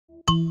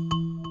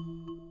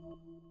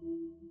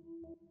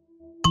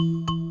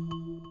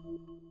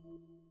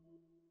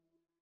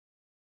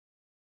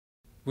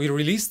We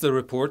released the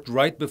report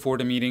right before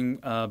the meeting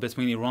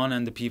between Iran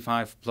and the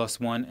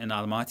P5+1 in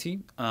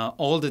Almaty.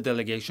 All the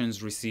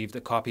delegations received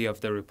a copy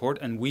of the report,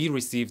 and we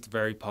received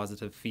very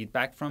positive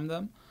feedback from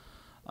them.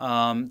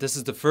 This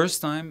is the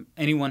first time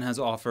anyone has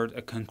offered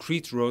a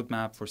concrete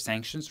roadmap for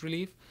sanctions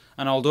relief,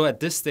 and although at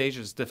this stage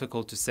it's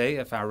difficult to say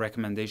if our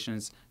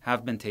recommendations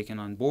have been taken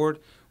on board,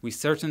 we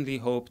certainly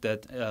hope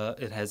that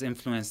it has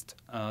influenced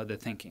the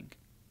thinking.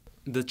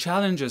 The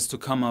challenge is to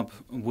come up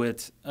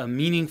with a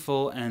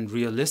meaningful and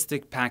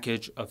realistic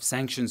package of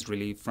sanctions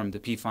relief from the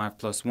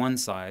P5+1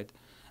 side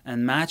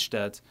and match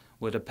that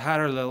with a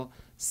parallel,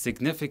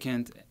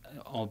 significant,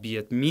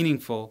 albeit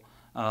meaningful,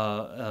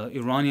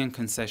 Iranian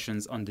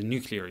concessions on the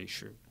nuclear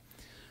issue.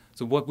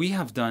 So what we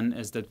have done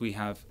is that we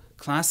have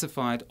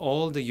classified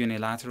all the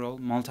unilateral,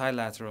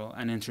 multilateral,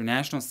 and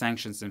international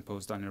sanctions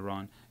imposed on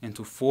Iran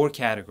into 4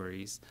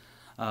 categories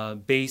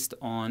based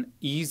on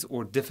ease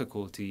or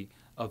difficulty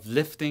of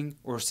lifting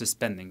or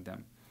suspending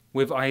them.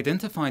 We've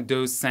identified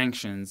those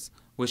sanctions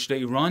which the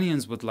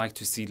Iranians would like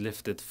to see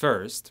lifted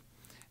first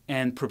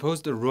and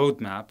proposed a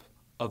roadmap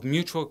of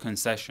mutual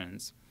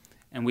concessions,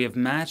 and we have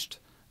matched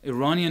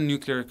Iranian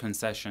nuclear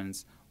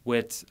concessions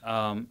with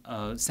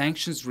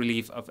sanctions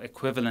relief of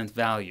equivalent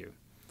value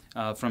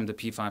from the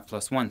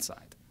P5+1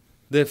 side.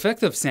 The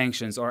effect of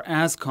sanctions are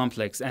as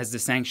complex as the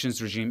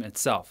sanctions regime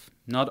itself.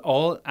 Not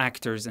all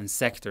actors and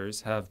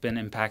sectors have been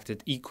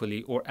impacted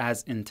equally or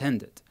as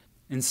intended.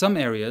 In some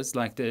areas,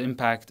 like the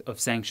impact of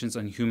sanctions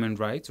on human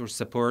rights or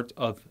support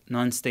of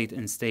non-state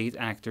and state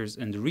actors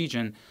in the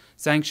region,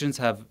 sanctions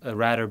have a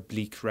rather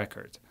bleak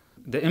record.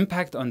 The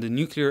impact on the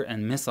nuclear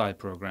and missile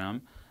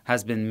program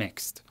has been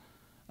mixed,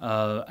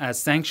 as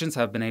sanctions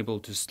have been able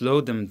to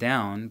slow them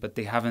down, but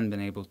they haven't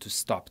been able to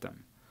stop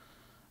them.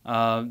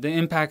 The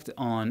impact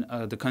on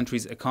the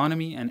country's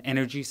economy and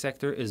energy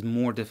sector is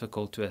more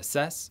difficult to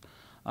assess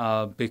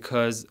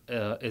because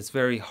it's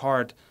very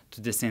hard to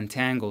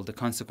disentangle the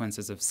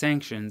consequences of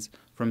sanctions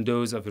from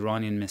those of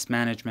Iranian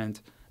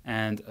mismanagement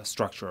and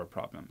structural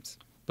problems.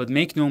 But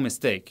make no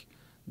mistake,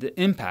 the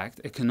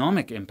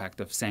economic impact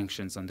of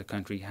sanctions on the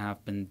country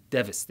have been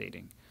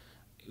devastating.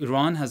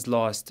 Iran has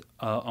lost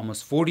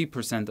almost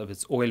 40% of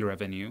its oil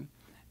revenue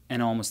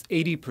and almost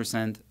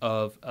 80%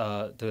 of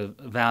the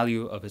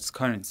value of its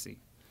currency.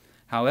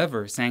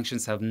 However,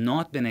 sanctions have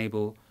not been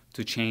able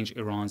to change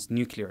Iran's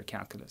nuclear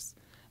calculus.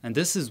 And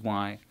this is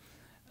why,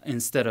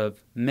 instead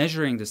of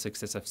measuring the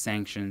success of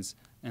sanctions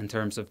in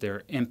terms of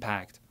their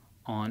impact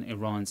on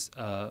Iran's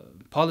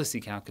policy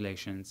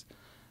calculations,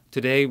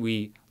 today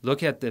we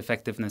look at the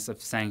effectiveness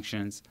of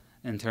sanctions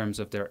in terms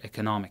of their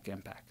economic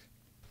impact.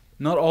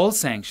 Not all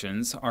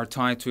sanctions are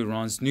tied to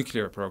Iran's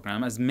nuclear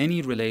program, as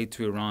many relate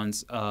to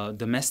Iran's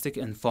domestic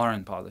and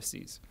foreign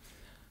policies.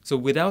 So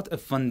without a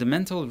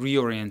fundamental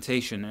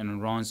reorientation in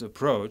Iran's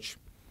approach,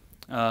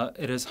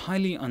 it is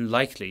highly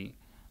unlikely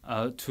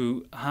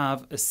to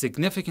have a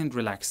significant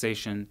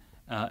relaxation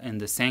in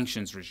the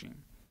sanctions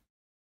regime.